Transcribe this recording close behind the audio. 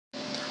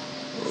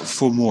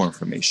For more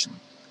information,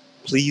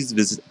 please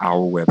visit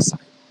our website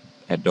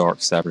at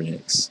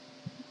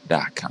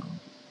DarkCybernetics.com.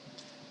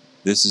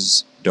 This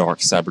is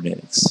Dark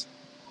Cybernetics,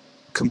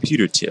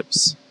 Computer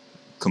Tips,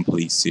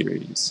 Complete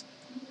Series,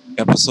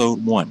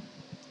 Episode 1,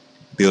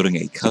 Building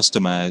a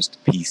Customized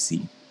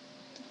PC.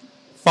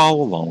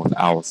 Follow along with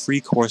our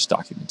free course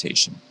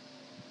documentation.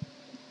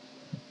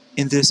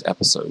 In this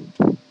episode,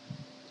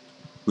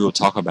 we will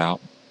talk about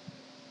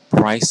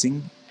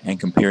pricing and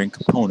comparing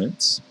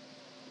components,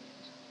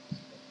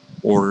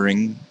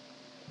 ordering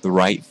the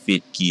right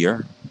fit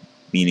gear,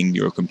 meaning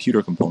your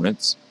computer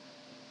components,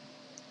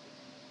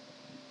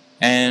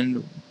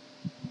 and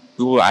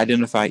we will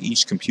identify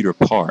each computer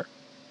part.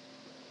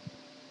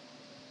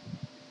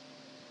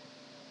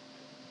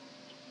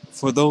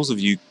 For those of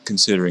you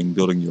considering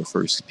building your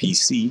first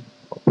PC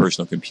or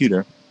personal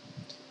computer,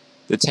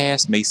 the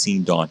task may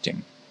seem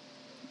daunting.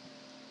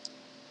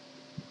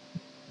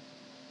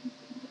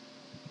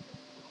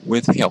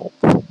 With help,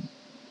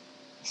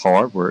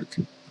 hard work,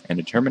 and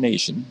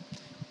determination,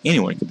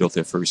 anyone can build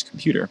their first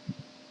computer.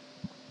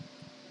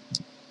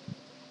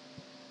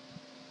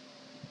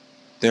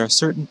 There are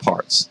certain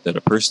parts that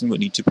a person would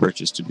need to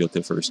purchase to build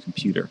their first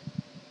computer.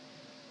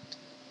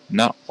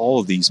 Not all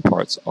of these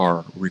parts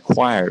are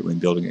required when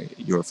building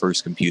your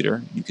first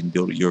computer. You can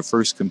build your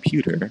first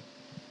computer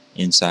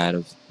inside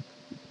of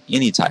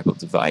any type of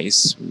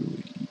device.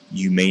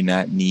 You may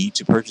not need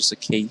to purchase a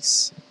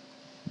case,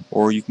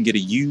 or you can get a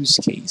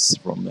used case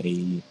from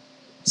a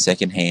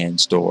second-hand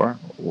store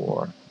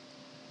or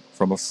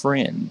from a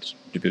friend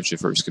to build your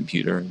first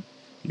computer.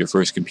 Your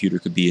first computer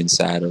could be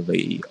inside of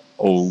a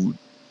old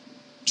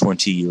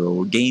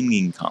 20-year-old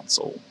gaming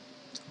console,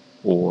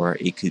 or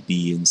it could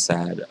be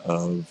inside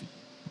of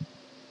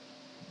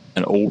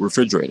an old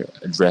refrigerator,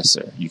 a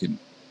dresser. You can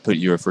put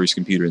your first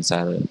computer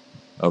inside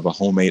of a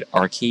homemade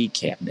arcade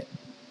cabinet.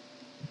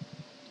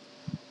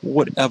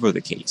 Whatever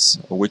the case,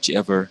 or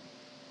whichever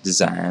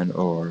design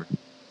or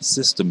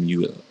system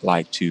you would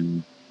like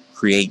to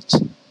create,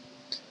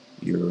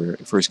 your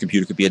first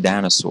computer could be a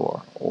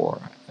dinosaur,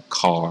 or a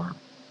car,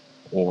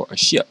 or a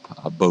ship,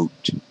 a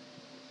boat,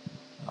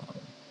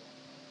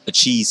 a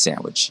cheese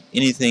sandwich.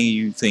 Anything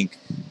you think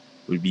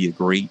would be a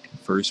great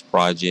first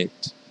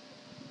project,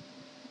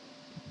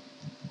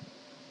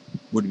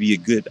 would be a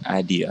good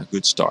idea, a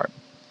good start.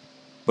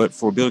 But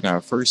for building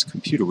our first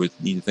computer, we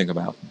need to think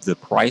about the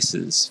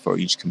prices for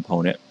each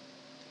component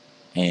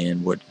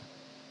and what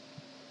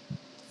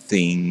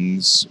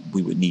things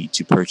we would need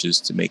to purchase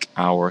to make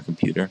our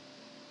computer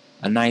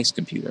a nice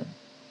computer,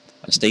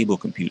 a stable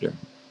computer,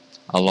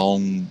 a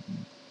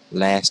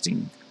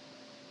long-lasting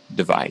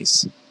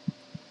device.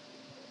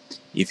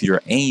 If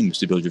your aim is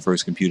to build your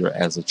first computer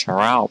as a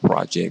child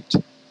project,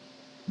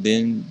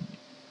 then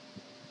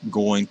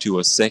going to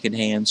a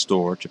second-hand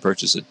store to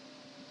purchase a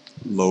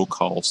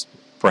low-cost,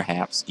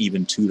 perhaps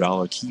even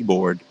 $2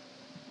 keyboard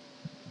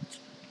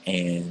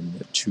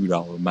and a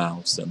 $2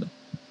 mouse and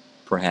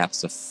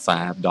perhaps a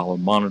 $5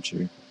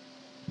 monitor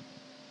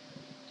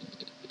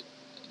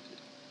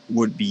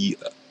would be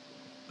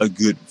a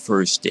good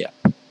first step.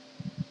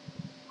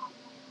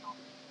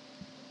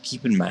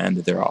 Keep in mind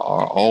that there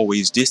are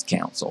always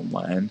discounts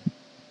online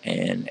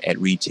and at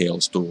retail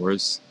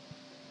stores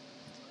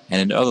and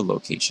in other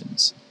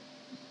locations.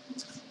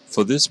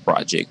 For this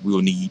project, we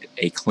will need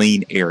a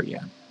clean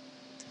area.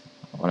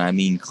 When I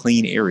mean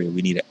clean area,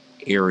 we need an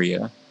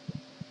area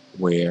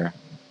where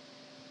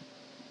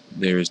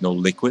there is no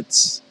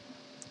liquids,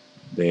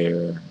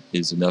 there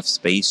is enough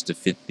space to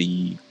fit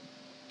the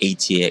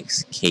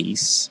ATX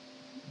case,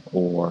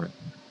 or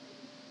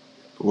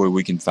where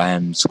we can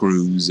find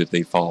screws if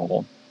they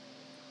fall.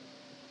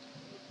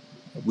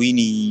 We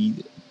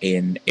need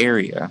an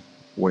area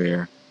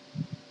where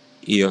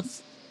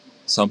if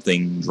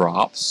something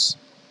drops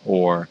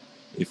or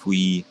if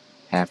we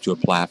have to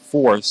apply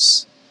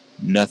force,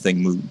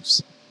 nothing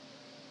moves.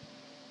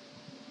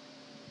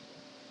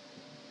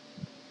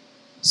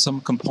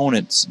 Some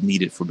components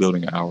needed for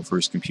building our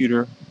first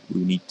computer.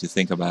 We need to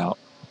think about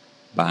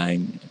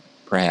buying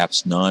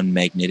perhaps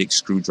non-magnetic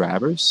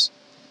screwdrivers.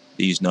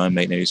 These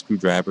non-magnetic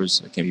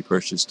screwdrivers can be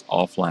purchased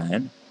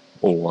offline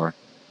or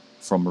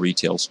from a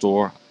retail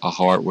store, a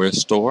hardware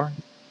store,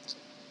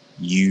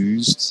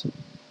 used.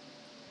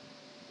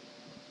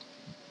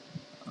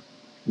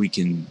 We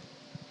can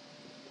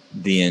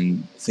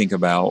then think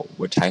about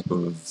what type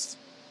of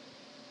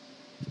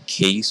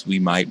case we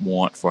might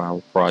want for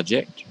our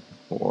project,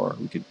 or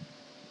we could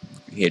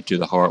head to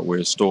the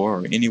hardware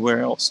store or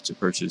anywhere else to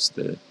purchase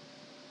the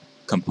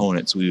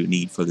components we would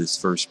need for this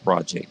first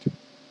project.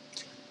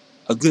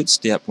 A good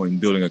step when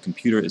building a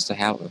computer is to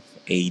have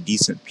a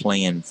decent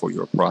plan for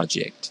your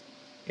project.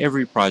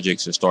 Every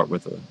project should start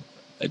with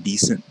a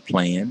decent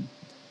plan,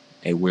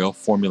 a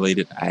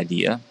well-formulated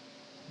idea,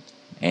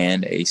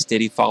 and a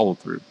steady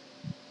follow-through.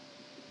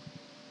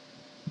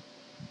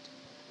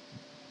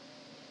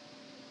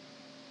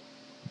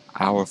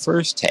 Our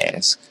first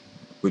task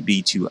would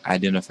be to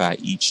identify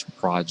each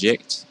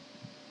project.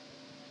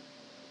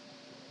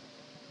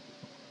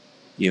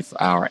 If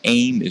our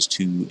aim is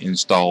to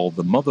install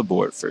the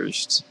motherboard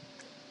first,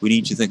 we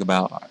need to think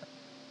about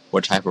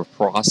what type of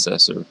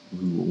processor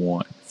we would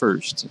want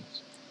first.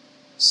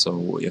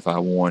 So if I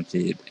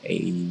wanted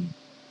a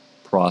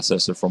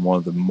processor from one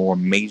of the more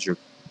major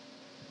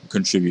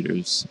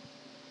contributors,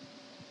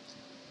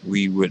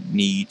 we would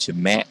need to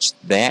match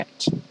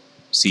that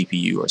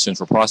CPU or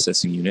central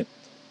processing unit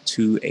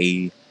to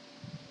a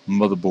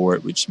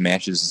motherboard which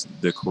matches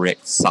the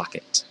correct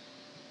socket.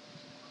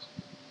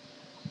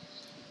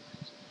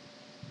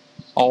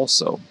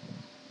 Also,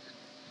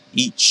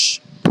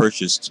 each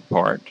purchased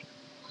part,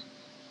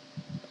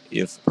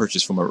 if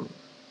purchased from a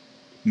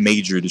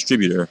major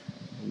distributor,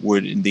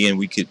 then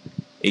we could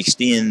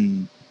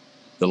extend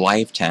the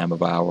lifetime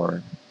of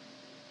our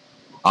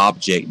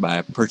object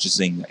by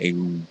purchasing a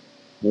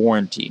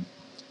warranty,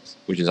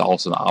 which is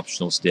also an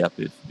optional step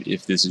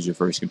if this is your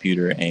first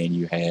computer and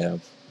you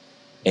have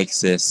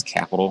excess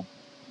capital.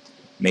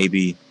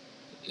 Maybe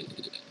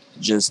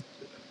just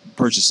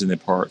purchasing the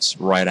parts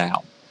right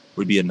out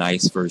would be a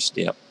nice first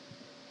step.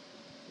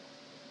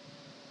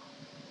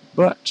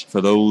 But for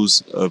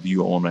those of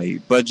you on a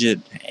budget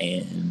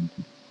and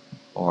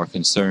are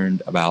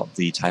concerned about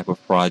the type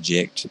of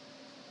project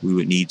we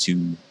would need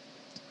to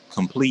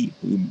complete,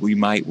 we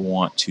might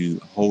want to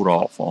hold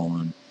off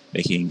on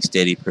making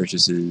steady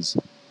purchases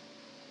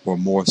or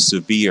more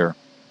severe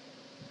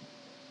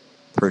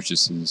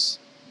purchases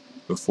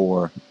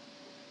before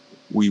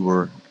we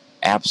were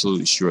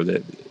absolutely sure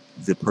that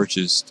the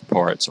purchased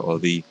parts or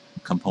the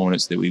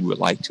components that we would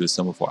like to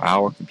assemble for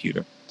our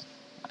computer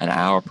and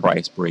our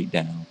price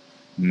breakdown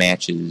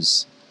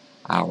matches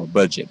our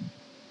budget.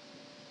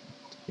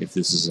 If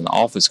this is an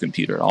office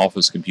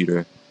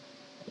computer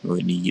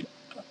would need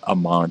a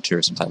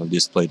monitor, some type of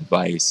display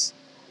device.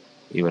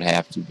 It would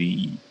have to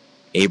be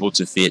able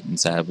to fit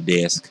inside of a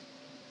desk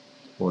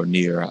or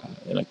near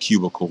in a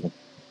cubicle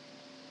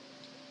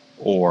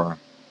or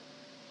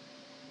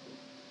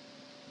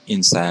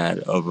inside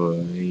of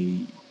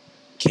a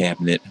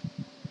cabinet,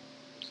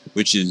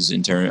 which is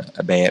in turn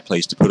a bad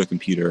place to put a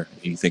computer.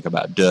 If you think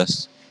about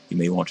dust, you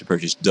may want to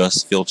purchase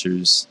dust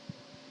filters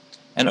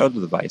and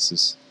other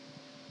devices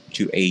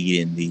to aid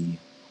in the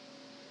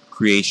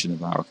creation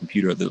of our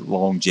computer, the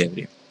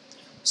longevity.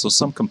 So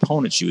some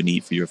components you would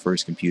need for your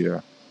first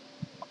computer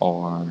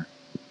are,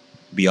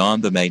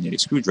 beyond the magnetic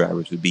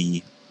screwdrivers, would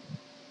be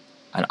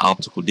an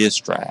optical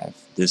disk drive.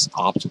 This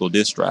optical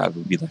disk drive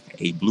would be like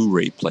a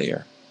Blu-ray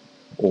player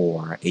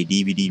or a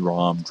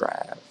DVD-ROM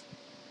drive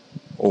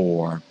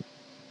or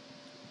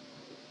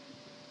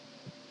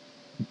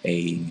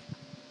a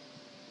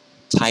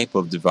type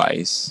of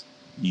device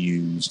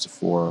used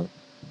for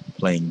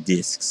playing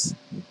discs.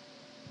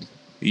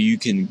 You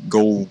can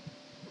go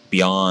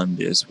beyond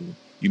this.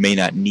 You may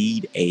not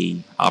need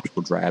a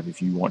optical drive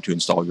if you want to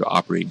install your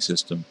operating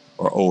system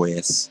or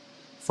OS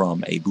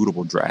from a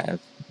bootable drive,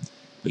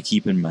 but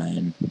keep in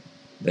mind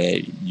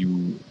that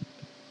you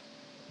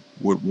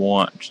would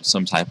want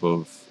some type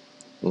of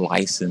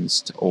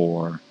licensed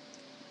or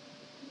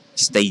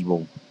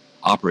stable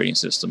operating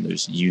system.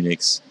 There's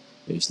Unix,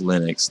 there's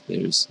Linux,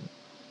 there's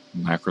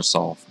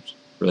Microsoft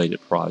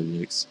related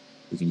projects.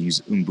 We can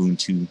use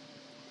Ubuntu.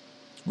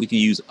 We can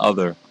use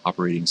other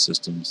operating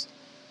systems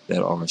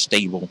that are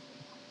stable.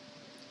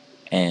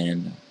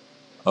 And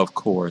of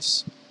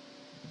course,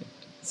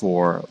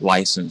 for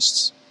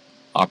licensed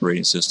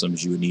operating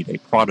systems, you would need a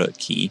product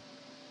key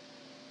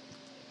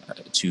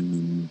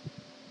to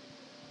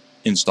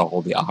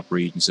install the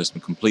operating system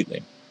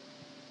completely.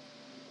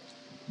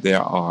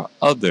 There are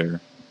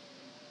other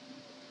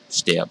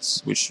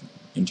steps which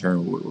in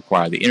turn would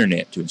require the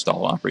internet to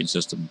install an operating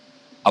system,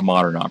 a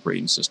modern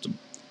operating system.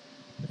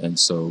 And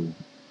so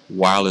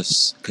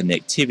wireless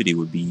connectivity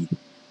would be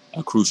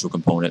a crucial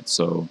component,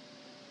 or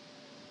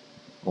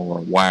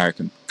wire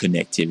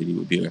connectivity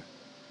would be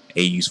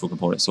a useful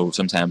component. So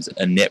sometimes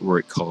a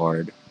network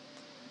card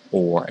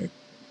or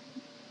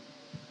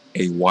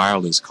a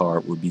wireless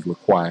card would be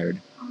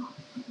required.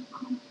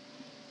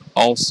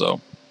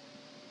 Also,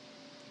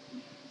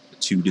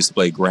 to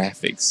display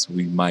graphics,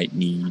 we might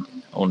need,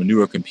 on the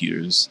newer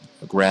computers,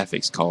 a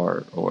graphics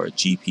card or a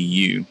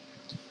GPU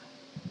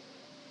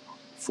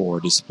for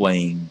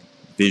displaying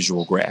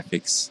visual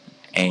graphics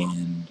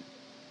and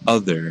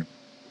other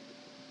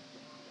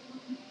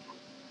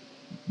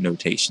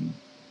notation,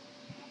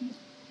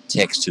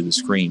 text to the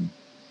screen.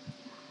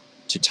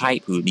 To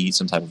type, we would need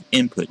some type of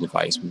input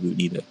device. We would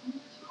need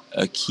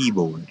a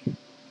keyboard.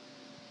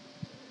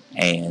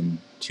 And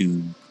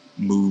to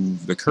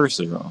move the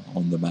cursor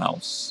on the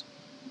mouse,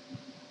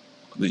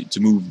 to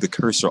move the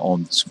cursor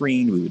on the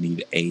screen, we would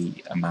need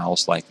a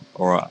mouse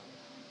or a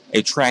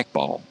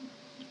trackball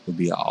would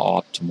be an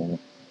optimal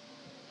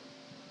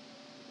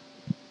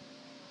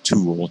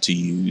tool to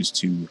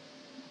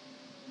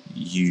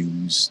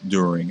use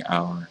during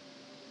our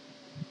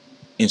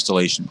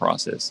installation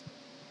process.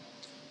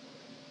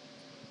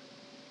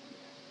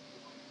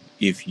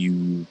 If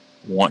you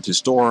want to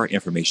store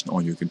information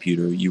on your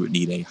computer, you would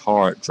need a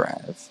hard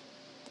drive,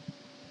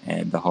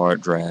 and the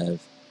hard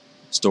drive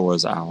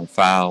stores our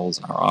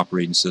files, our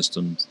operating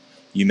systems.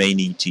 You may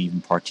need to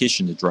even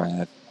partition the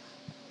drive,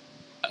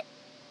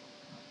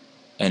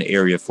 an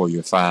area for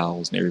your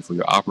files, an area for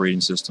your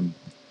operating system.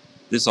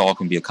 This all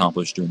can be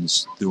accomplished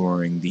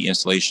during the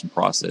installation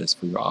process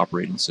for your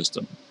operating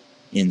system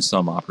in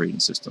some operating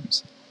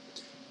systems.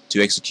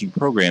 To execute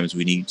programs,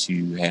 we need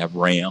to have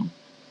RAM.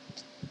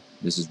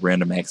 This is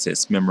random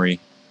access memory,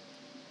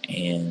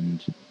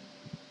 and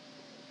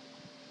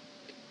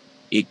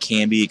it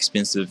can be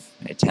expensive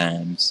at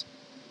times.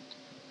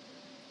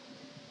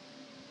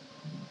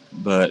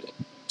 But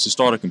to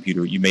start a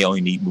computer, you may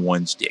only need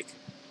one stick.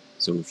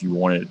 So if you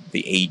wanted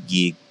the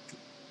 8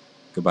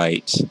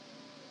 gigabyte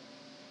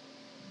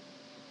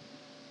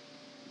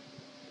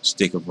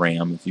stick of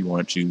RAM, if you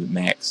wanted to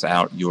max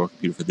out your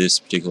computer for this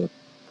particular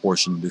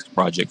portion of this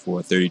project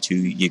for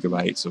 32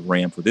 gigabytes of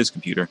RAM for this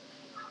computer,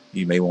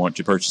 you may want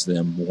to purchase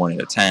them one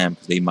at a time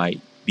because they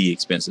might be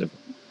expensive.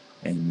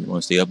 And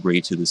once they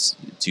upgrade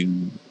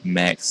to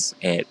max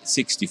at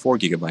 64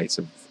 gigabytes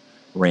of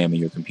RAM in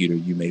your computer,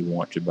 you may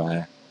want to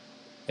buy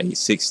a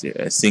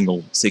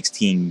single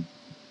 16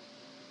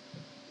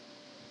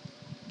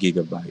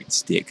 gigabyte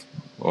stick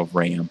of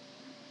RAM.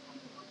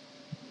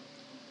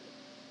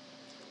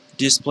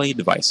 Display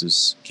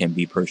devices can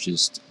be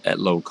purchased at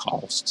low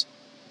cost.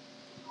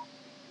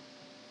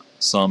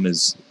 Some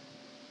as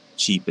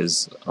cheap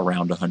as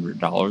around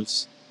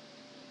 $100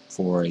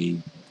 for a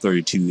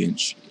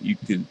 32-inch. You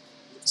could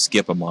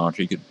skip a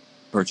monitor. You could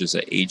purchase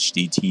a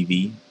HD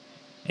TV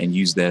and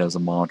use that as a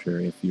monitor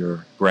if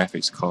your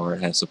graphics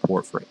card has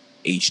support for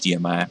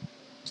HDMI.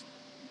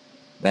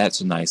 That's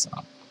a nice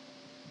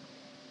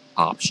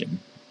option.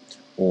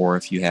 Or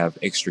if you have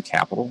extra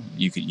capital,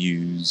 you could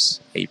use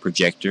a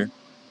projector.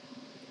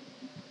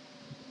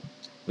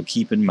 But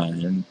keep in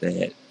mind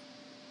that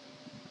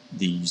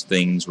these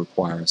things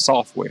require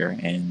software,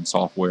 and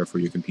software for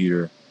your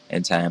computer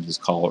at times is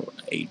called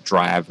a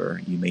driver.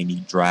 You may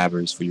need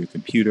drivers for your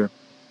computer.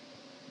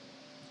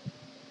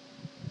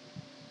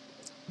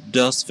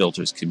 Dust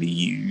filters can be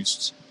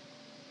used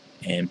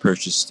and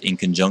purchased in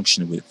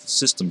conjunction with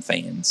system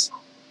fans,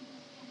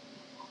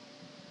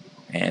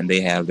 and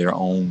they have their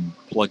own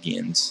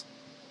plugins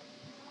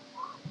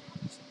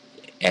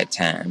at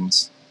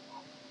times.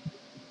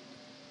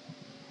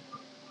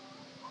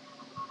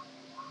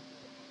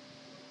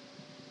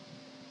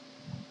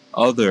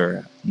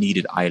 Other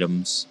needed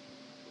items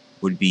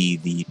would be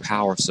the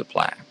power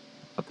supply.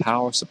 A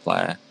power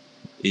supply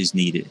is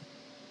needed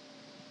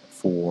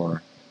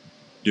for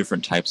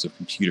different types of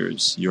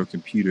computers. Your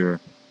computer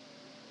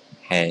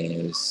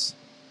has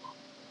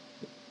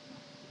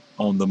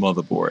on the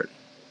motherboard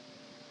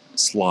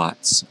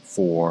slots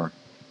for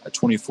a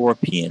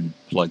 24-pin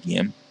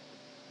plug-in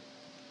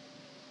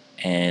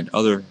and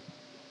other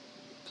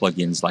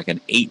plug-ins like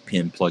an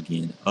 8-pin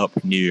plug-in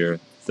up near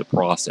the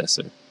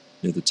processor,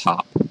 near the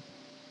top,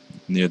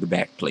 near the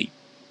back plate.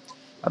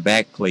 A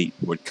back plate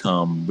would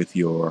come with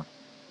your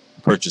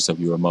purchase of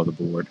your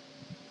motherboard,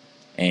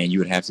 and you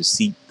would have to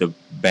seat the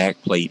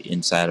back plate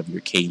inside of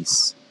your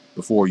case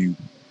before you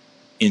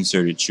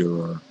inserted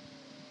your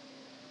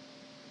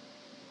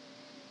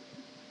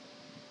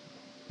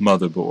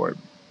motherboard.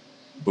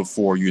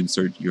 Before you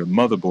insert your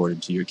motherboard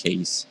into your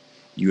case,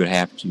 you would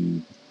have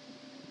to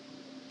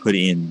put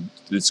in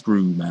the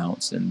screw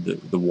mounts and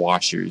the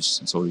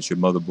washers so that your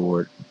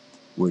motherboard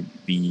would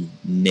be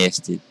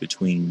nested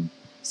between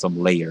some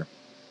layer,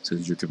 so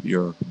that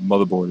your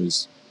motherboard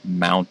is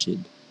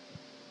mounted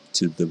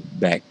to the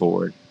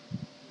backboard.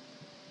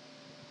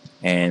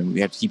 And we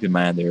have to keep in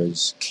mind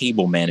there's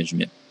cable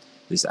management,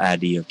 this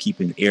idea of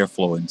keeping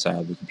airflow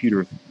inside the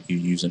computer. If you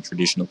use a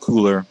traditional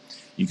cooler,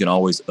 you can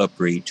always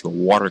upgrade to a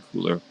water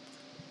cooler,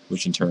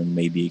 which in turn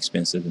may be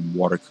expensive, and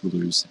water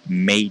coolers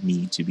may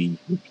need to be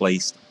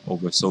replaced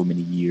over so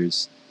many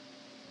years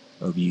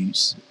of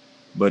use.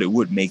 But it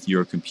would make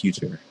your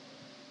computer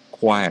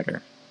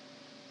quieter,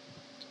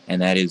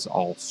 and that is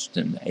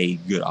often a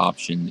good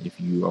option if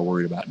you are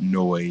worried about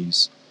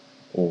noise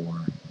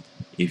or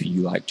if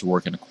you like to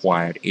work in a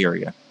quiet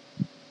area.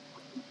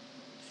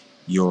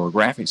 Your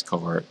graphics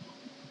card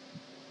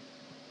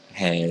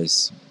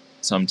has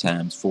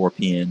sometimes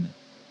 4-pin,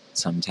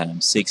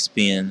 sometimes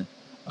 6-pin,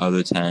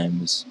 other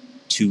times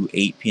 2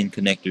 8-pin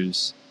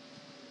connectors.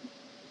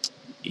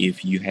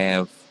 If you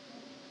have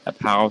a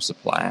power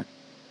supply,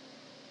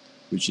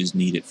 which is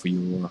needed for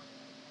your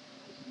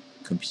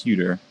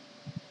computer,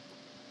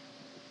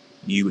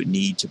 you would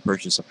need to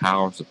purchase a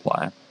power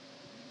supply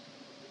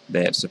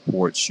that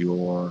supports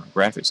your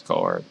graphics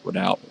card.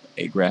 Without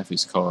a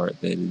graphics card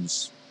that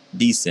is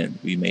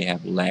decent, we may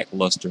have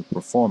lackluster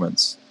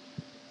performance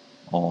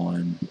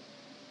on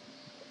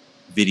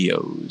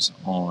videos.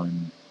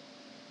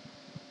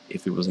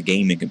 If it was a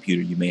gaming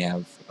computer, you may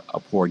have a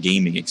poor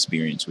gaming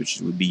experience, which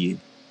would be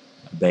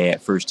a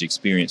bad first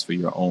experience for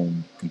your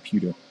own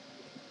computer.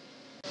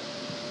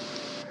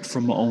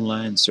 From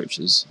online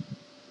searches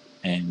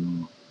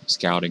and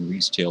scouting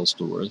retail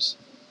stores,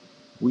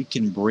 we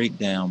can break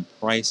down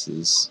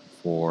prices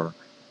for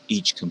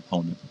each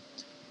component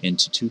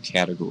into 2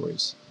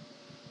 categories.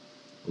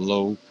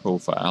 low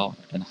profile,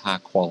 and high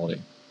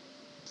quality.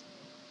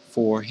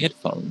 For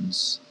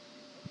headphones,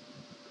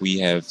 we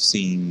have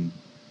seen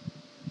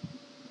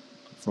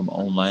from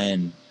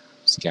online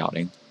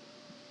scouting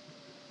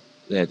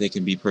that they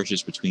can be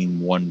purchased between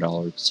 $1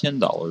 to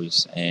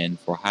 $10, and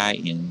for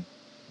high-end,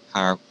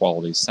 higher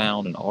quality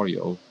sound and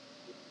audio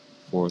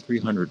for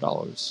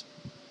 $300.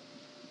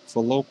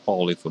 For low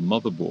quality, for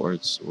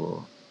motherboards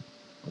or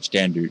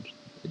standard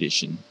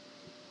edition,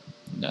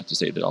 not to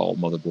say that all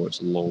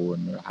motherboards are low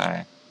and they're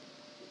high,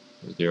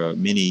 but there are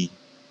many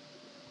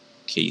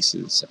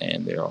cases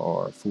and there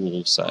are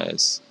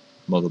full-size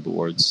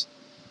motherboards,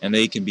 and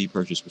they can be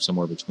purchased for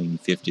somewhere between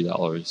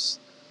 $50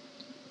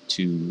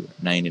 to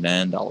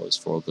 $99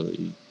 for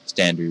the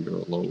standard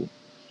or low.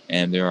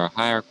 And there are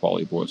higher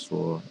quality boards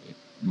for,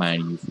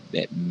 mind you,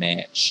 that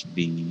match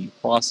the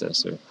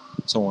processor,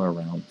 somewhere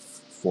around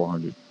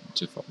 $400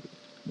 to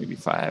maybe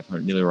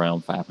 $500, nearly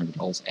around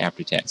 $500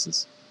 after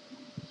taxes.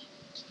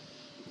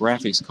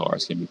 Graphics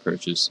cards can be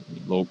purchased,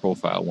 low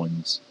profile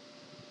ones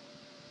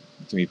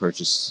can be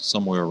purchased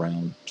somewhere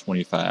around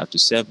 $25 to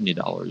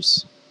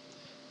 $70.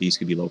 These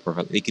could be low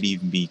profile. They could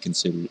even be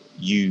considered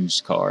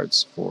used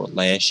cards for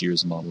last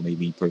year's model,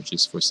 maybe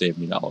purchased for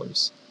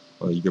 $70,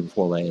 or the year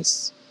before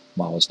last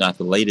model. It's not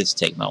the latest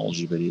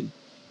technology, but it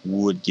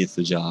would get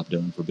the job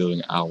done for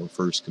building our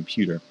first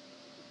computer.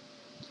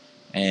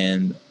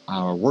 And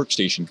our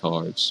workstation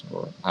cards,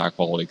 or high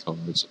quality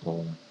cards,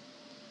 or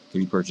can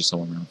be purchased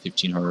somewhere around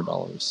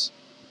 $1,500.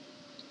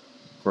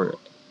 For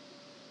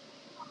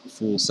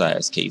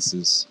full-size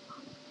cases,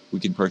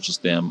 we can purchase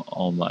them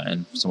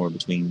online somewhere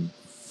between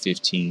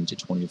 $15 to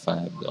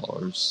 $25,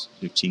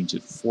 $15 to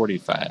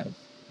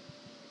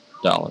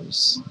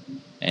 $45.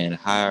 And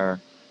higher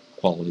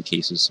quality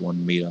cases,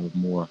 one made out of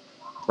more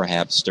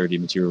perhaps sturdy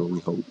material,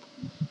 we hope,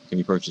 can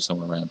be purchased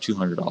somewhere around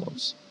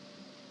 $200.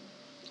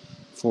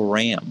 For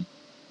RAM,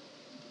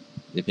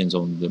 depends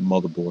on the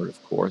motherboard,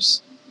 of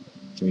course,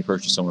 can be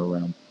purchased somewhere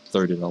around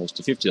 $30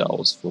 to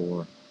 $50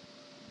 for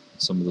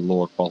some of the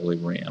lower quality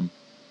RAM.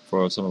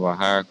 For some of our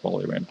higher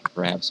quality RAM,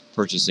 perhaps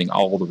purchasing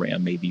all the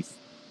RAM may be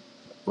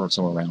for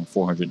somewhere around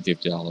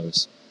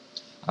 $450.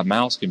 A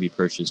mouse can be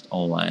purchased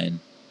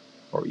online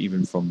or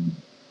even from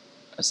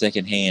a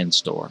second-hand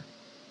store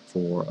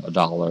for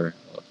 $1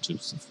 up to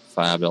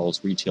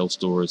 $5. Retail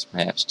stores,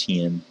 perhaps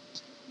 $10. And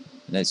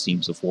that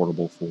seems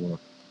affordable for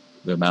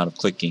the amount of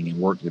clicking and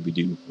work that we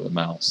do with a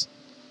mouse.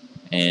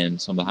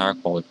 And some of the higher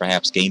quality,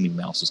 perhaps gaming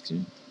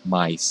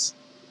mice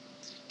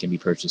can be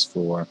purchased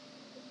for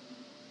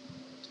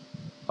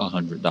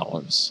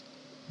 $100.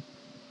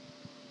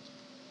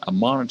 A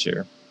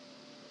monitor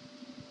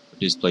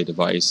display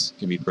device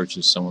can be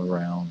purchased somewhere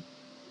around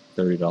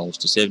 $30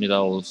 to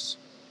 $70.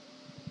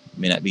 It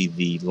may not be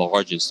the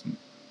largest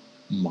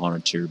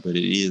monitor, but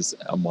it is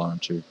a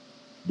monitor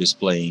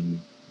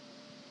displaying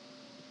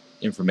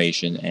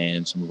information,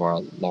 and some of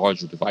our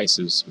larger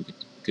devices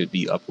could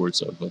be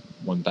upwards of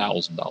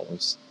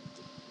 $1,000.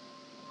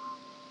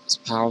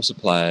 Power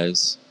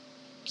supplies,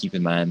 keep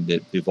in mind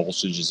that the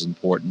voltage is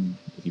important.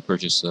 If you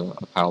purchase a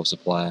power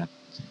supply,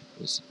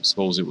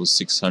 suppose it was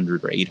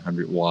 600 or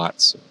 800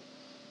 watts,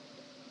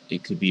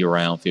 it could be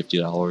around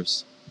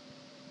 $50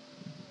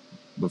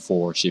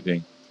 before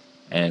shipping.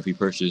 And if we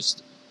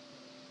purchased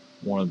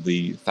one of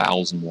the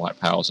 1,000-watt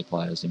power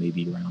supplies, it may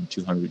be around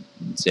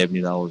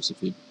 $270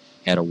 if it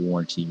had a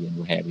warranty and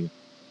what have you.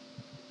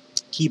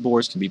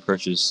 Keyboards can be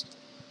purchased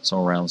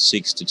somewhere around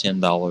 $6 to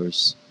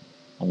 $10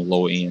 on the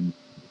low end,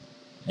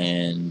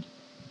 and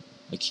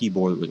a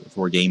keyboard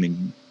for a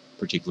gaming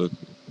particular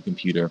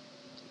computer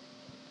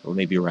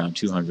maybe around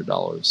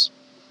 $200.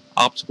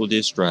 Optical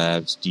disc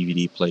drives,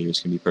 DVD players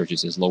can be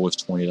purchased as low as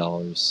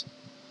 $20.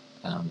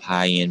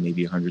 High end,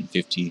 maybe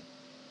 $150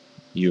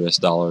 US.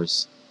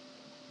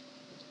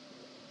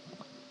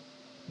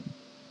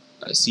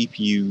 A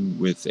CPU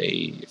with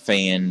a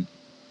fan,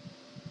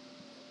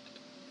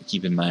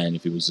 keep in mind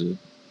if it was an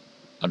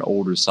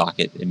older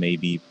socket, it may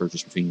be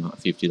purchased between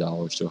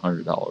 $50 to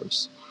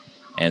 $100.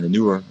 And the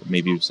newer,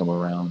 maybe somewhere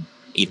around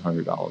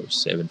 $800,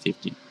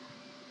 $750.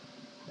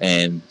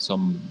 And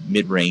some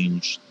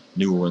mid-range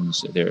newer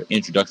ones, their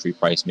introductory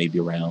price may be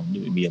around,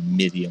 maybe a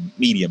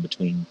medium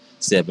between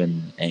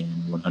 $7 and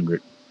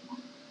 $100.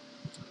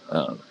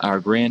 Our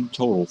grand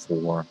total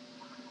for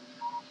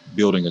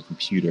building a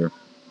computer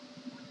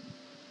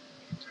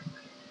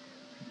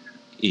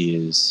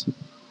is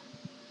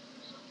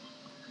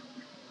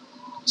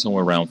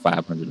somewhere around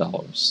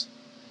 $500.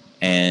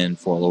 And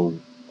for a low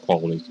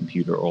quality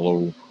computer or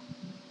low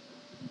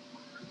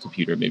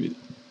computer, maybe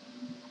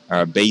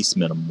our base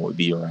minimum would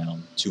be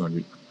around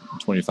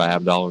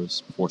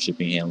 $225 before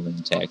shipping, handling,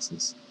 and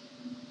taxes.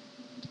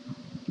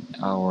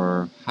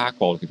 Our high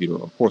quality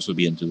computer, of course, would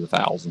be into the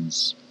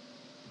thousands.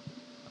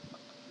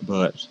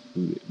 But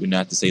we're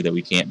not to say that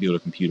we can't build a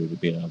computer to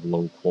be of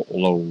low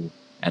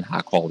and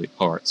high quality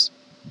parts.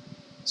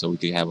 So we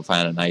could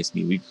find a nice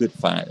meal. We could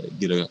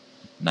get a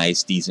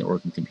nice, decent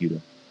working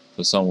computer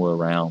for somewhere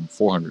around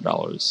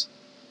 $400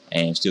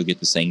 and still get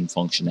the same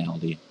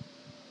functionality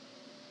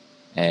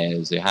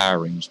as a higher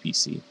range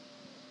PC.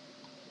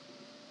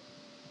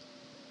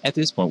 At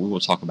this point, we will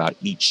talk about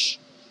each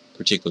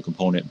particular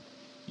component.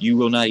 You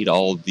will not need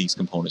all of these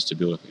components to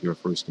build your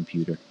first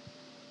computer.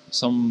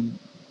 Some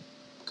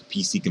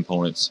PC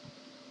components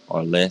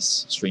are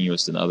less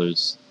strenuous than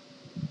others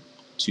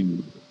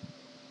to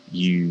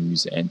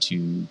use and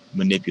to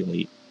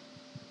manipulate.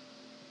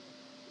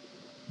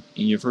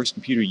 In your first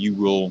computer, you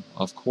will,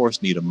 of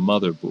course, need a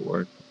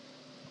motherboard.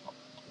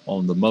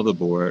 On the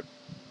motherboard,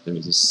 there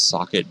is a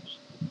socket,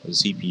 a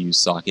CPU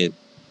socket.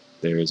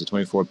 There is a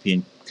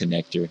 24-pin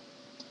connector.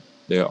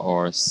 There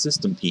are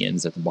system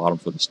pins at the bottom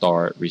for the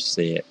start,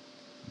 reset,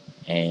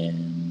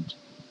 and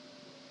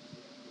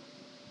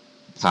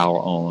power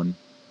on.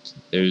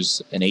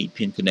 There's an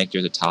 8-pin connector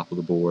at the top of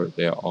the board.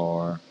 There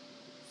are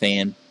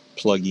fan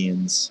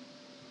plugins.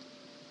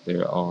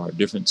 There are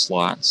different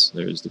slots.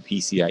 There's the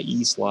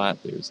PCIe slot.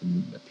 There's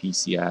a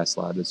PCI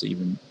slot. There's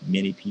even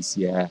mini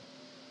PCI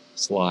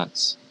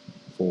slots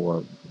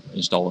for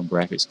installing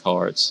graphics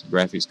cards.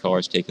 Graphics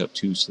cards take up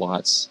 2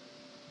 slots,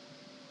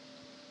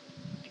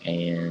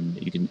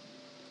 and you can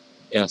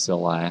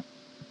SLI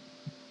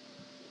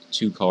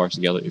 2 cards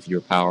together if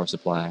your power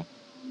supply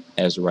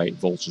has the right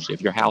voltage.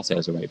 If your house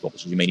has the right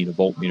voltage, you may need a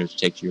voltmeter to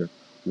check your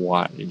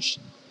wattage.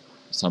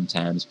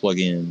 Sometimes plug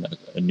in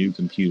a new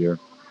computer,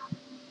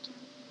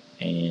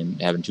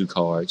 and having 2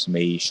 cards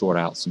may short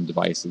out some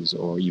devices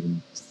or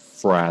even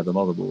fry the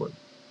motherboard,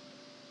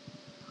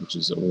 which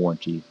is a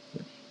warranty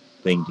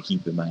thing to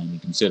keep in mind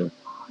and consider.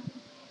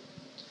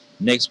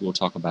 Next, we'll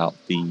talk about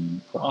the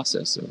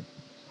processor.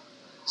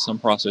 Some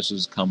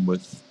processors come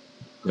with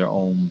their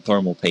own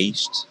thermal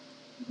paste.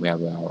 We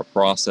have our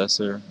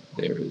processor.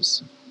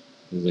 There's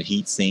a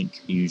heat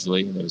sink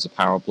usually. There's a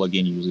power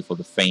plug-in usually for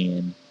the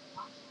fan,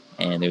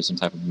 and there's some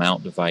type of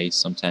mount device.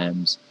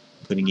 Sometimes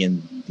putting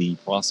in the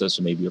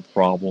processor may be a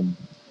problem.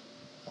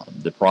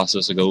 The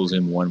processor goes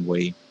in one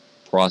way.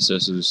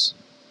 Processors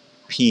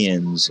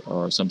pins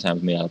are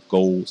sometimes made out of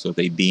gold, so if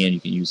they bend, you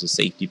can use a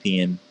safety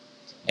pin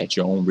at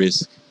your own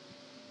risk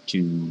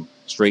to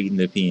straighten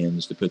the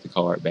pins to put the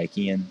card back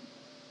in.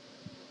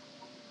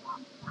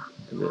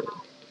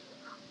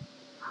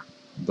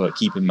 But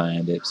keep in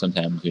mind that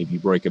sometimes if you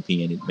break a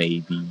pin, it may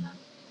be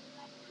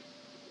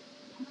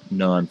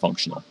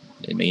non-functional.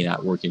 It may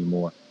not work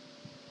anymore.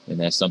 And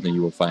that's something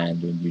you will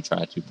find when you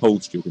try to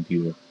post your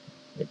computer,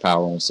 your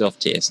power on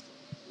self-test.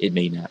 It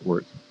may not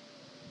work.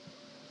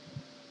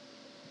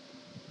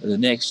 The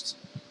next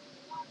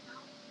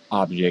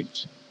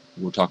object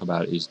we'll talk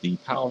about is the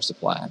power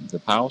supply. The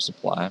power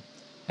supply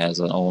has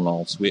an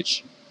on-off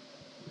switch.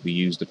 We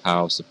use the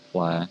power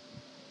supply.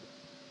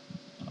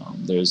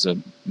 There's a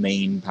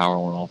main power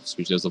on-off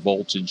switch. There's a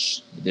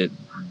voltage.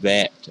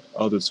 That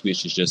other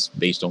switch is just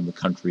based on the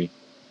country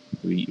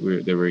that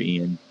we're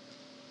in.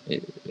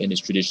 In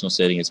its traditional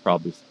setting, it's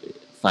probably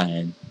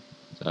fine.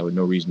 So I would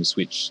no reason to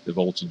switch the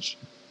voltage.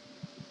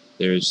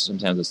 There's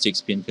sometimes a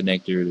 6-pin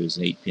connector. There's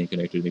an 8-pin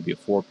connector. Maybe a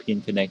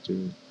 4-pin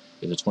connector.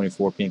 There's a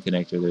 24-pin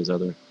connector. There's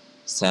other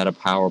SATA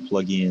power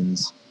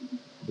plugins.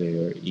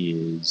 There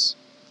is,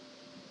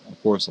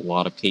 of course, a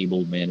lot of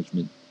cable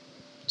management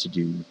to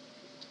do.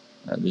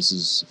 This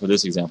is, for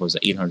this example, is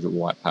an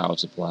 800-watt power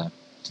supply.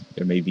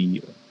 There may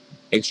be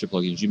extra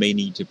plugins. You may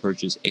need to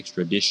purchase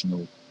extra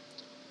additional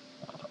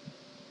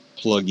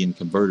plug-in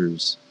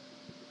converters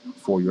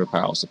for your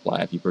power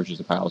supply. If you purchase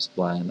a power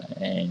supply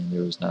and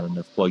there is not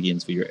enough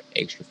plug-ins for your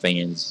extra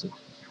fans,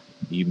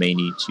 you may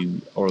need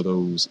to order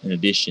those in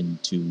addition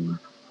to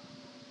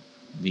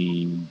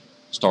the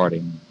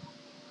starting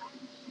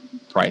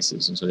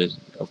prices. And so,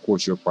 of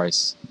course, your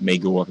price may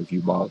go up if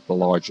you bought the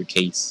larger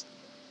case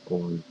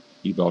or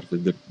you bought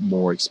the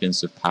more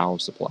expensive power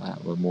supply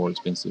or more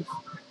expensive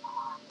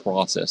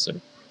processor.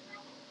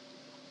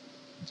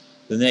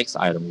 The next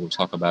item we'll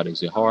talk about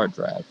is a hard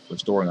drive. For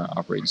storing our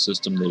operating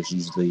system, there's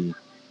usually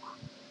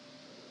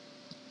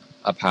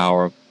a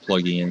power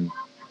plug-in,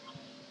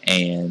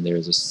 and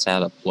there's a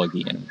SATA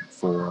plug-in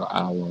for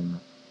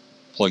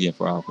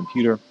our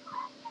computer.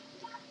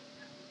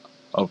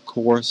 Of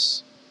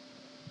course,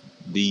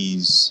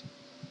 these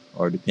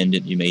are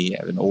dependent. You may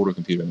have an older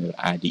computer with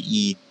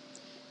IDE,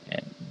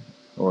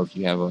 or if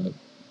you have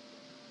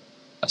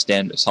a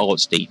standard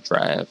solid-state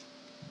drive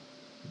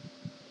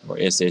or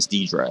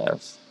SSD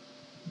drive,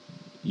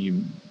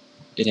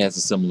 it has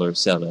a similar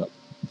setup.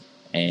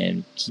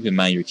 And keep in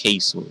mind your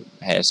case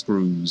has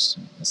screws.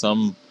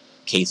 Some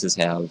cases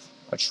have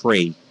a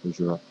tray which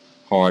your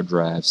hard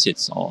drive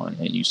sits on,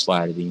 and you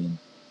slide it in,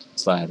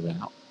 slide it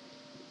out,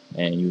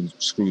 and you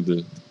screw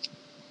the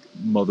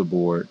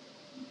motherboard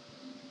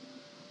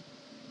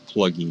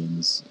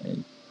plugins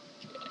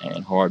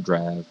and hard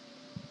drive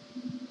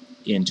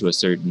into a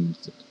certain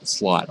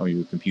slot on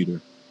your computer.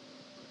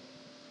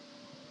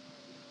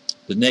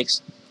 The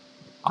next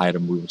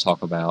item we will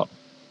talk about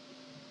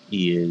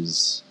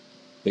is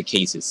the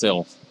case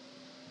itself.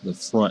 The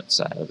front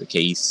side of the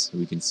case,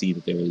 we can see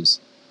that there is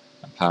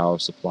a power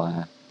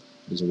supply,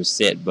 there's a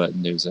reset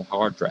button, there's a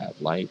hard drive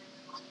light,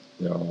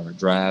 there are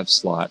drive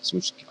slots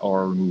which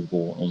are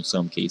removable on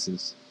some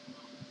cases.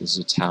 This is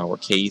a tower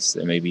case.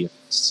 There may be a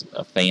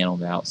a fan on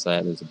the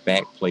outside. There's a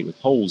back plate with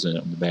holes in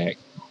it on the back,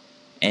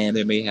 and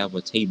they may have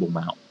a table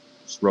mount,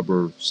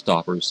 rubber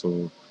stoppers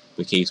so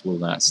the case will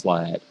not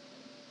slide.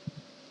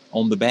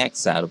 On the back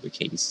side of the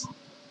case,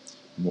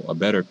 a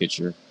better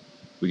picture,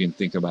 we can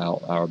think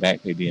about our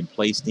back plate being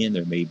placed in.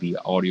 There may be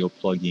audio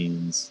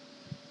plugins,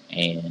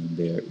 and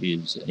there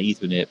is an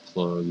Ethernet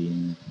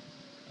plug-in,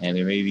 and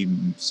there may be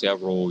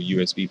several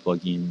USB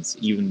plugins.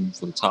 Even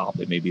for the top,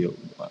 there may be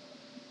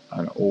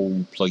an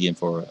old plug-in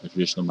for a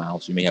traditional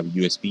mouse. You may have a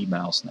USB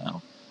mouse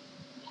now.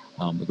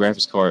 The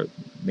graphics card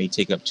may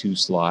take up 2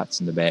 slots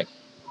in the back.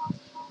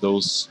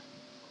 Those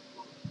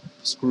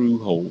screw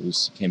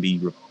holes can be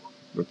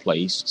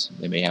replaced.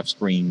 They may have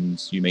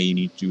screens. You may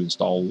need to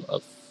install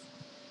a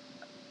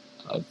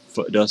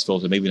dust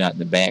filter, maybe not in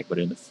the back, but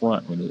in the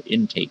front, when the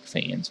intake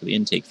fans. For the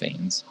intake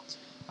fans,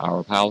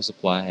 our power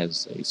supply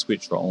has a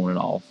switch for on and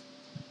off,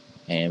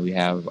 and we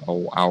have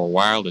our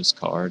wireless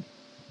card,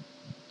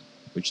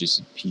 which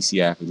is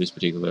PCI for this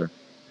particular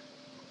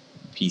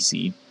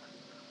PC,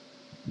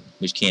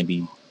 which can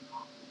be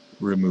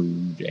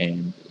removed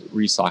and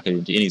resocketed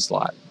into any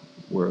slot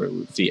where it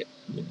would fit.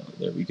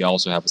 We can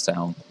also have a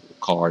sound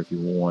card if you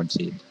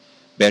wanted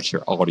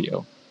better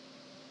audio.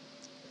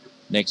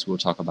 Next, we'll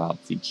talk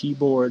about the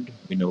keyboard.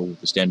 We know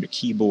the standard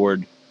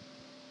keyboard,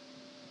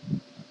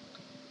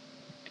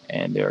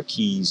 and there are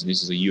keys.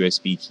 This is a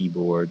USB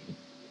keyboard.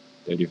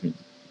 There are different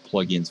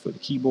plugins for the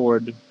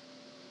keyboard.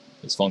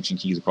 There's function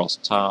keys across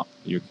the top.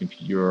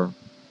 Your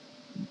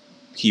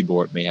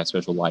keyboard may have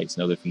special lights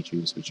and other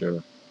features which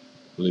are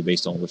really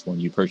based on which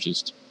one you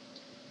purchased.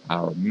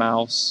 Our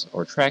mouse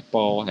or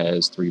trackball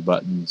has 3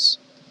 buttons,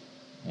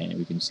 and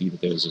we can see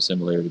that there's a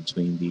similarity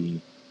between the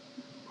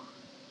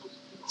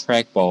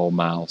trackball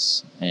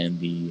mouse and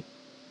the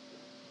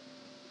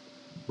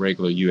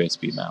regular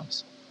USB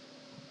mouse.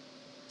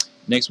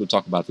 Next, we'll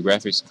talk about the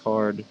graphics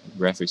card.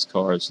 Graphics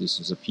cards, this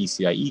is a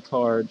PCIe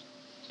card,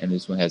 and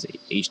this one has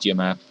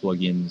HDMI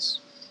plugins.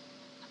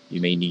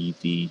 You may need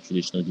the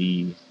traditional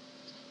DVI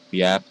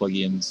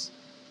plugins,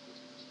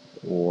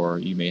 or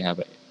you may have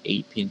an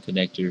 8-pin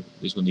connector.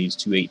 This one needs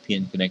 2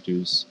 8-pin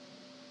connectors,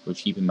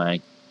 which, keep in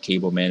mind,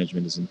 cable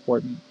management is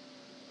important.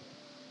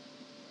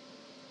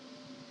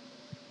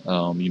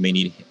 You may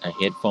need a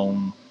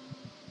headphone,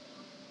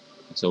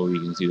 so we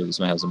can see that this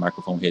one has a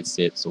microphone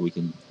headset, so we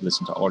can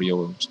listen to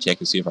audio and check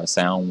to see if our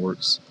sound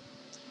works.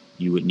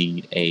 You would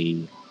need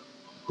a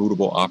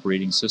bootable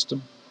operating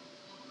system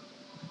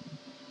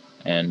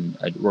and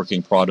a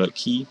working product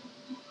key.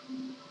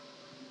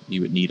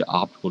 You would need an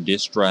optical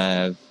disk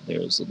drive.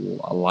 There's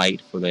a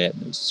light for that.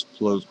 And there's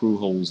screw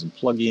holes and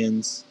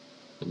plug-ins.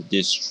 There's a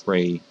disk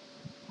tray,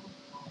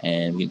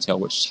 and we can tell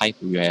which type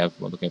we have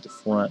when looking at the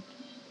front.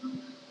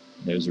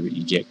 There's a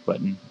eject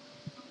button.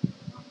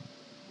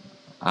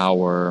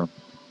 Our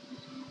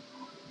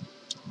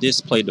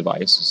display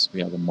devices,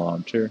 we have a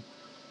monitor.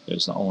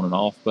 There's an on and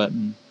off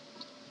button.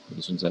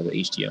 This one's has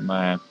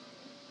HDMI.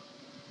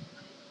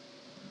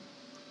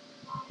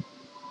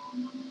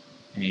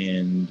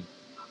 And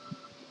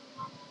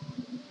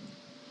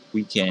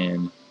we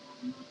can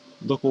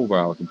look over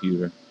our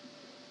computer.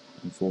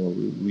 Before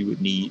we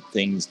would need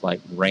things like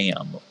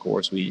RAM, of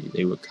course.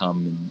 They would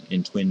come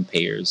in twin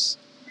pairs.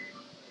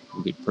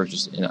 We could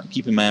purchase, and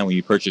keep in mind when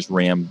you purchase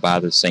RAM, buy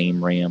the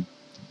same RAM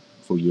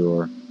for if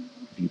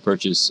you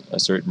purchase a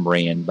certain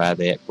brand, buy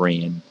that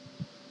brand.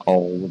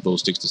 All of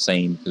those sticks the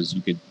same, because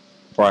you could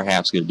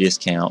perhaps get a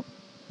discount,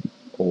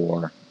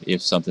 or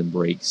if something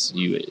breaks,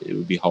 it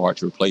would be hard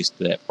to replace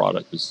that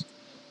product, because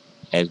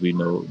as we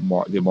know,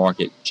 the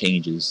market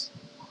changes,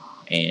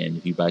 and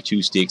if you buy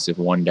 2 sticks, if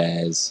one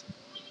dies,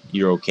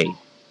 you're okay.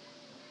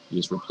 You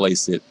just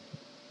replace it,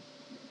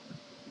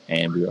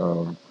 and we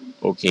are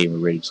okay and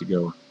we're ready to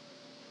go.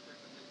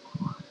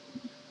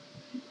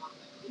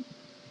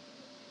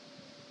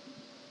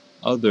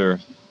 Other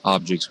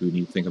objects we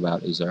need to think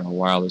about is our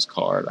wireless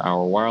card.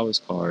 Our wireless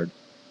card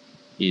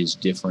is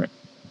different,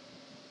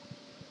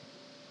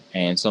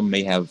 and some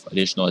may have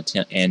additional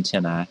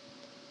antennae,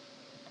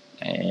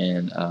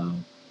 and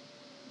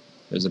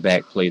there's a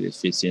back plate that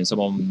fits in. Some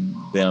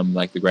of them,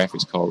 like the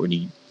graphics card, we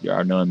need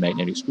our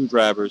non-magnetic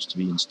screwdrivers to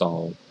be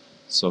installed,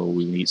 so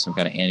we need some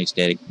kind of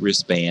anti-static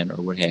wristband or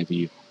what have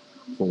you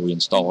before we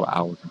install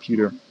our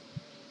computer.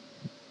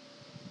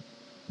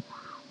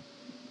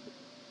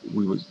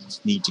 We would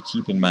need to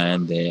keep in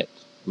mind that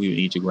we would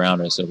need to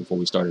ground ourselves before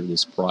we started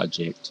this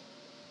project,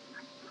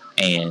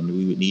 and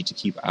we would need to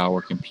keep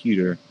our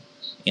computer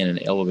in an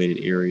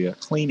elevated area,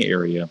 clean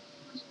area,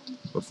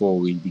 before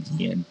we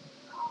begin.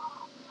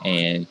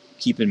 And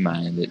keep in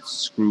mind that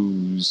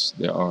screws,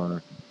 there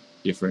are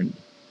different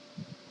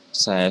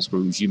size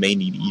screws. You may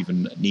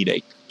even need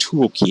a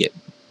toolkit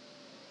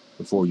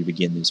before you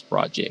begin this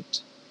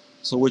project.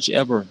 So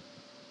whichever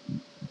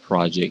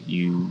project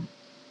you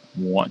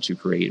want to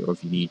create, or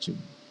if you need to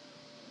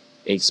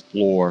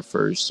explore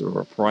first or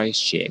a price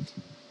check,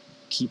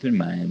 keep in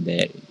mind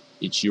that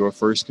it's your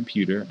first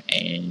computer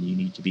and you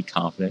need to be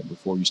confident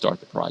before you start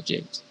the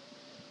project.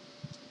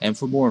 And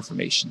for more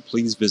information,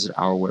 please visit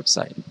our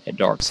website at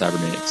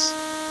DarkCybernetics.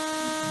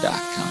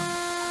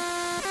 DarkCybernetics.com.